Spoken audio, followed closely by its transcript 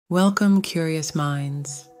Welcome, curious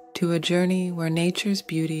minds, to a journey where nature's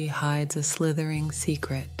beauty hides a slithering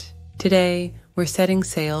secret. Today, we're setting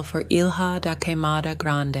sail for Ilha da Queimada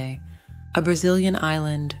Grande, a Brazilian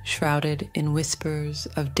island shrouded in whispers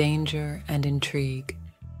of danger and intrigue.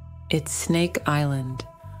 It's Snake Island,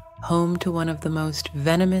 home to one of the most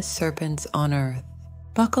venomous serpents on Earth.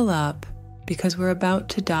 Buckle up, because we're about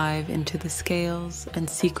to dive into the scales and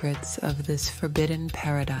secrets of this forbidden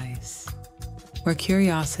paradise, where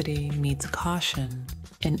curiosity meets caution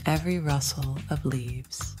in every rustle of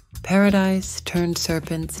leaves. Paradise turned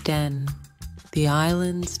serpent's den, the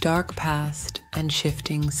island's dark past and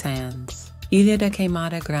shifting sands. Ilha da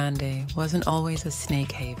Queimada Grande wasn't always a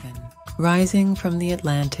snake haven. Rising from the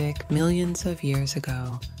Atlantic millions of years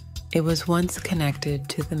ago, it was once connected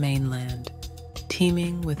to the mainland,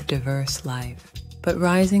 teeming with diverse life. But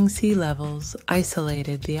rising sea levels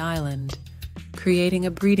isolated the island, creating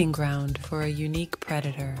a breeding ground for a unique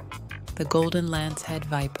predator, the Golden Lancehead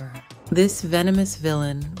viper. This venomous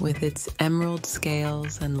villain, with its emerald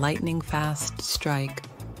scales and lightning-fast strike,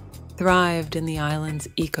 thrived in the island's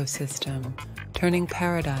ecosystem, turning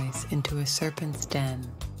paradise into a serpent's den.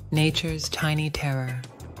 Nature's tiny terror,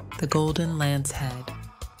 the Golden Lancehead,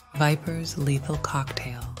 viper's lethal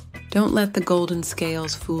cocktail. Don't let the golden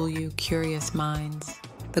scales fool you, curious minds.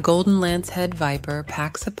 The Golden Lancehead viper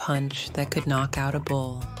packs a punch that could knock out a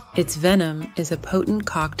bull. Its venom is a potent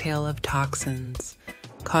cocktail of toxins,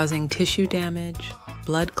 causing tissue damage,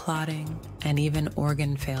 blood clotting, and even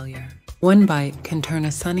organ failure. One bite can turn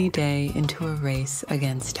a sunny day into a race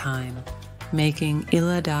against time, making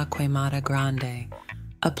Ilha da Queimada Grande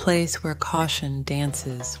a place where caution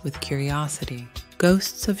dances with curiosity.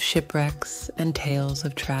 Ghosts of shipwrecks and tales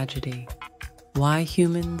of tragedy. Why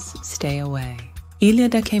humans stay away. Ilha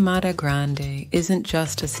da Queimada Grande isn't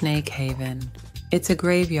just a snake haven, it's a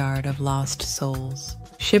graveyard of lost souls.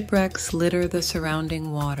 Shipwrecks litter the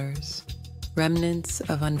surrounding waters, remnants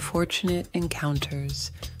of unfortunate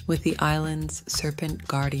encounters with the island's serpent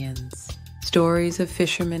guardians. Stories of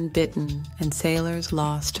fishermen bitten and sailors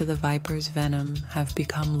lost to the viper's venom have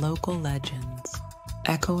become local legends,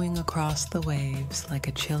 echoing across the waves like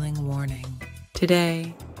a chilling warning.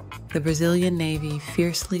 Today, the Brazilian Navy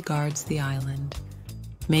fiercely guards the island,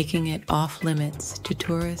 making it off-limits to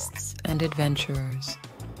tourists and adventurers,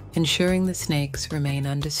 ensuring the snakes remain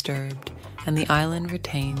undisturbed and the island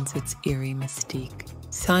retains its eerie mystique.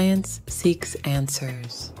 Science seeks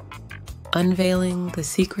answers, unveiling the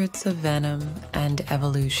secrets of venom and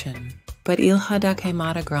evolution. But Ilha da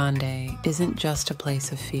Queimada Grande isn't just a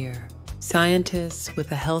place of fear. Scientists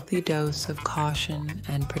with a healthy dose of caution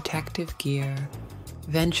and protective gear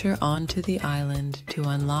venture onto the island to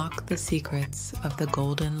unlock the secrets of the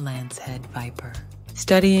Golden Lancehead viper.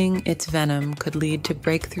 Studying its venom could lead to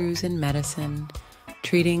breakthroughs in medicine,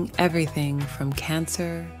 treating everything from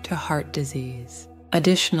cancer to heart disease.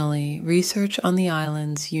 Additionally, research on the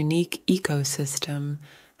island's unique ecosystem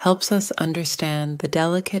helps us understand the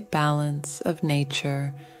delicate balance of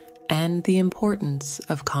nature and the importance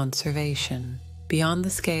of conservation. Beyond the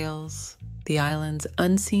scales, the island's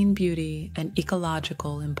unseen beauty and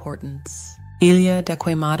ecological importance. Ilha da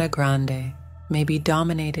Queimada Grande may be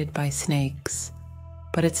dominated by snakes,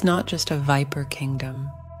 but it's not just a viper kingdom.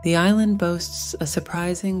 The island boasts a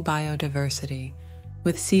surprising biodiversity,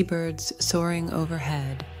 with seabirds soaring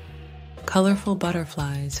overhead, colorful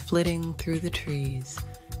butterflies flitting through the trees,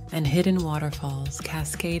 and hidden waterfalls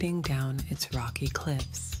cascading down its rocky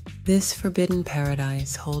cliffs. This forbidden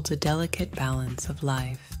paradise holds a delicate balance of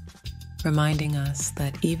life, reminding us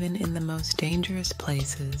that even in the most dangerous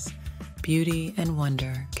places, beauty and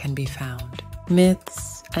wonder can be found.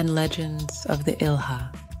 Myths and legends of the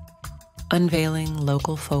Ilha, unveiling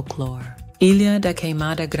local folklore. Ilha da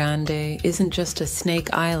Queimada Grande isn't just a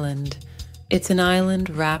snake island, it's an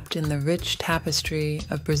island wrapped in the rich tapestry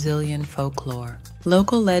of Brazilian folklore.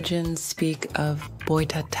 Local legends speak of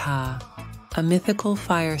Boitatá, a mythical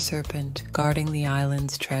fire serpent guarding the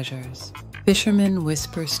island's treasures. Fishermen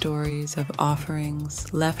whisper stories of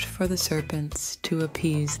offerings left for the serpents to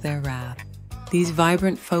appease their wrath. These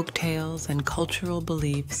vibrant folk tales and cultural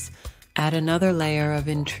beliefs add another layer of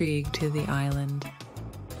intrigue to the island,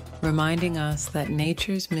 reminding us that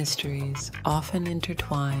nature's mysteries often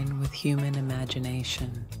intertwine with human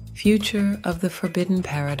imagination. Future of the Forbidden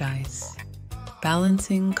Paradise,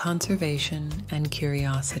 balancing conservation and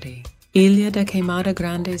curiosity. Ilha da Queimada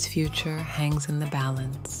Grande's future hangs in the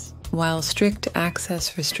balance. While strict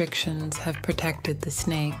access restrictions have protected the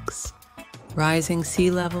snakes, rising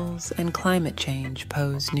sea levels and climate change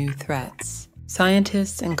pose new threats.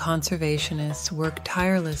 Scientists and conservationists work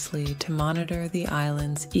tirelessly to monitor the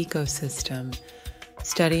island's ecosystem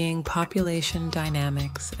studying population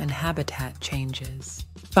dynamics and habitat changes.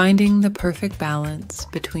 Finding the perfect balance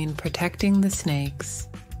between protecting the snakes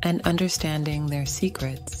and understanding their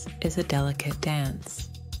secrets is a delicate dance,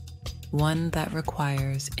 one that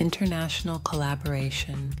requires international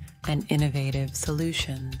collaboration and innovative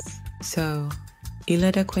solutions. So,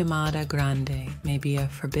 Ilha da Queimada Grande may be a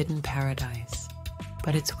forbidden paradise,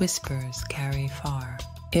 but its whispers carry far.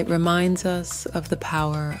 It reminds us of the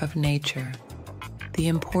power of nature, the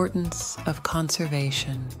importance of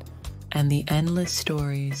conservation, and the endless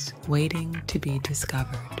stories waiting to be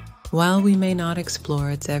discovered. While we may not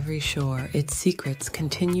explore its every shore, its secrets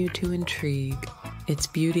continue to intrigue, its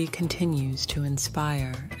beauty continues to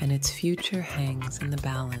inspire, and its future hangs in the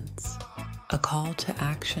balance. A call to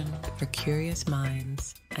action for curious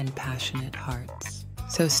minds and passionate hearts.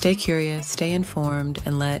 So stay curious, stay informed,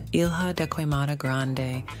 and let Ilha da Queimada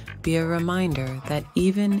Grande be a reminder that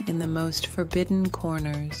even in the most forbidden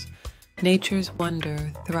corners, nature's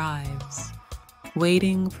wonder thrives,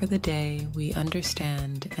 waiting for the day we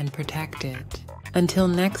understand and protect it. Until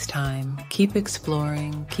next time, keep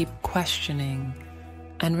exploring, keep questioning,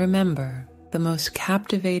 and remember, the most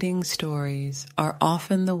captivating stories are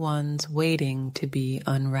often the ones waiting to be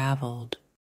unraveled.